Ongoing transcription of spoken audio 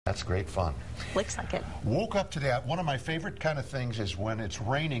That's great fun. Looks like it. Woke up today. One of my favorite kind of things is when it's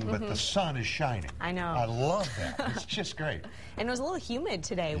raining, but the sun is shining. I know. I love that. It's just great. And it was a little humid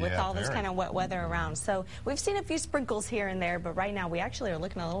today with all this kind of wet weather around. So we've seen a few sprinkles here and there, but right now we actually are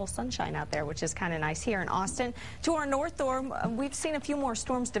looking at a little sunshine out there, which is kind of nice here in Austin. To our north, we've seen a few more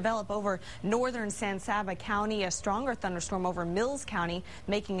storms develop over northern San Saba County, a stronger thunderstorm over Mills County,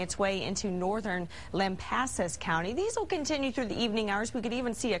 making its way into northern Lampasas County. These will continue through the evening hours. We could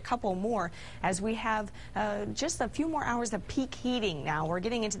even see a couple more as we have just a few more hours of peak heating now. We're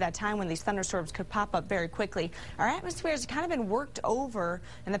getting into that time when these thunderstorms could pop up very quickly. Our atmosphere has kind of been worked over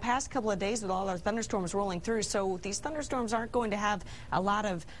in the past couple of days with all our thunderstorms rolling through, so these thunderstorms aren't going to have a lot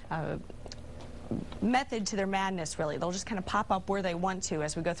of method to their madness, really. They'll just kind of pop up where they want to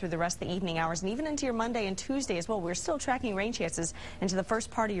as we go through the rest of the evening hours and even into your Monday and Tuesday as well. We're still tracking rain chances into the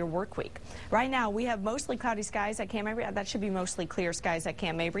first part of your work week. Right now, we have mostly cloudy skies at Camp Mabry. That should be mostly clear skies at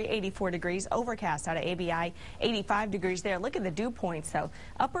Camp Mabry. 84 degrees, overcast out of ABI, 85 degrees there. Look at the dew points, though.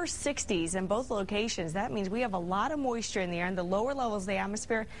 Upper 60s in both locations. That means we have a lot of moisture in the air in the lower levels of the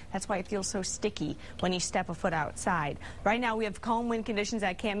atmosphere. That's why it feels so sticky when you step a foot outside. Right now, we have calm wind conditions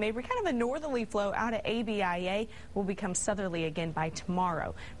at Camp Mabry, kind of a northerly flow out of ABIA, will become southerly again by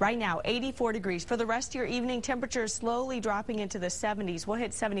tomorrow. Right now, 84 degrees. For the rest of your evening, temperatures slowly dropping into the 70s. We'll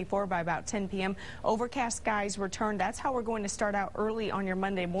hit 74 by about 10 p.m. Overcast skies return. That's how we're going to start out early on your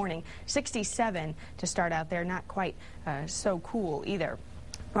Monday morning. 67 to start out there. Not quite so cool either.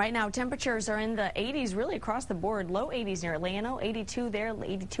 Right now, temperatures are in the 80s really across the board. Low 80s near Llano, 82 there,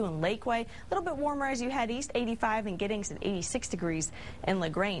 82 in Lakeway. A little bit warmer as you head east, 85 in Giddings and 86 degrees in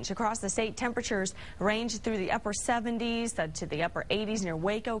LaGrange. Across the state, temperatures range through the upper 70s to the upper 80s near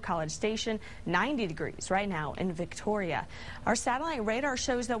Waco, College Station, 90 degrees right now in Victoria. Our satellite radar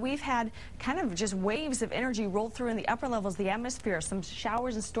shows that we've had kind of just waves of energy roll through in the upper levels of the atmosphere. Some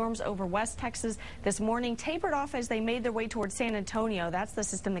showers and storms over West Texas this morning tapered off as they made their way towards San Antonio. That's the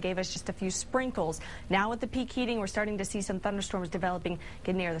system that gave us just a few sprinkles. Now with the peak heating, we're starting to see some thunderstorms developing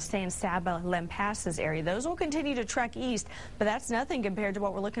getting near the San Saba, Lampasas area. Those will continue to trek east, but that's nothing compared to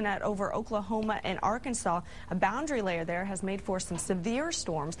what we're looking at over Oklahoma and Arkansas. A boundary layer there has made for some severe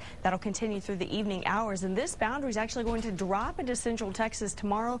storms that'll continue through the evening hours, and this boundary is actually going to drop into central Texas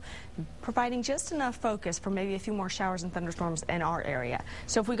tomorrow, providing just enough focus for maybe a few more showers and thunderstorms in our area.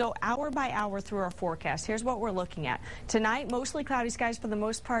 So if we go hour by hour through our forecast, here's what we're looking at. Tonight, mostly cloudy skies for the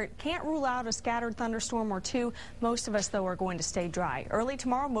most part. Can't rule out a scattered thunderstorm or two. Most of us, though, are going to stay dry. Early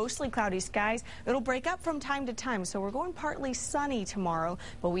tomorrow, mostly cloudy skies. It'll break up from time to time, so we're going partly sunny tomorrow,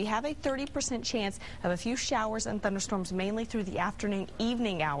 but we have a 30% chance of a few showers and thunderstorms mainly through the afternoon,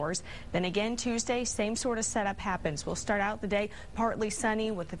 evening hours. Then again, Tuesday, same sort of setup happens. We'll start out the day partly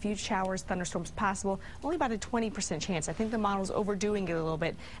sunny with a few showers, thunderstorms possible. Only about a 20% chance. I think the model's overdoing it a little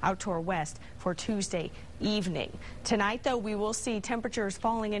bit out to our west for Tuesday evening. Tonight, though, we will see temperatures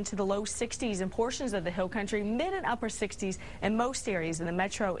falling into the low 60s in portions of the hill country, mid and upper 60s in most areas in the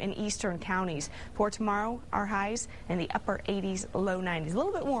metro and eastern counties. For tomorrow, our highs in the upper 80s, low 90s. A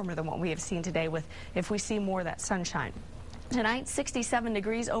little bit warmer than what we have seen today with if we see more of that sunshine. Tonight, 67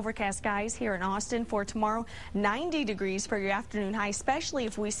 degrees, overcast skies here in Austin. For tomorrow, 90 degrees for your afternoon high, especially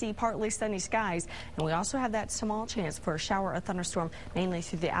if we see partly sunny skies. And we also have that small chance for a shower or thunderstorm, mainly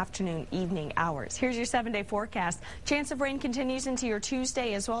through the afternoon, evening hours. Here's your 7-day forecast. Chance of rain continues into your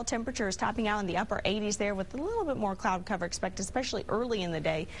Tuesday as well. Temperatures topping out in the upper 80s there with a little bit more cloud cover expected, especially early in the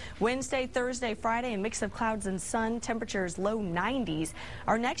day. Wednesday, Thursday, Friday, a mix of clouds and sun. Temperatures low 90s.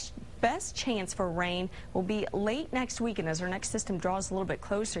 Our next best chance for rain will be late next week, and as our next system draws a little bit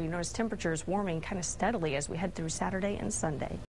closer, you notice temperatures warming kind of steadily as we head through Saturday and Sunday.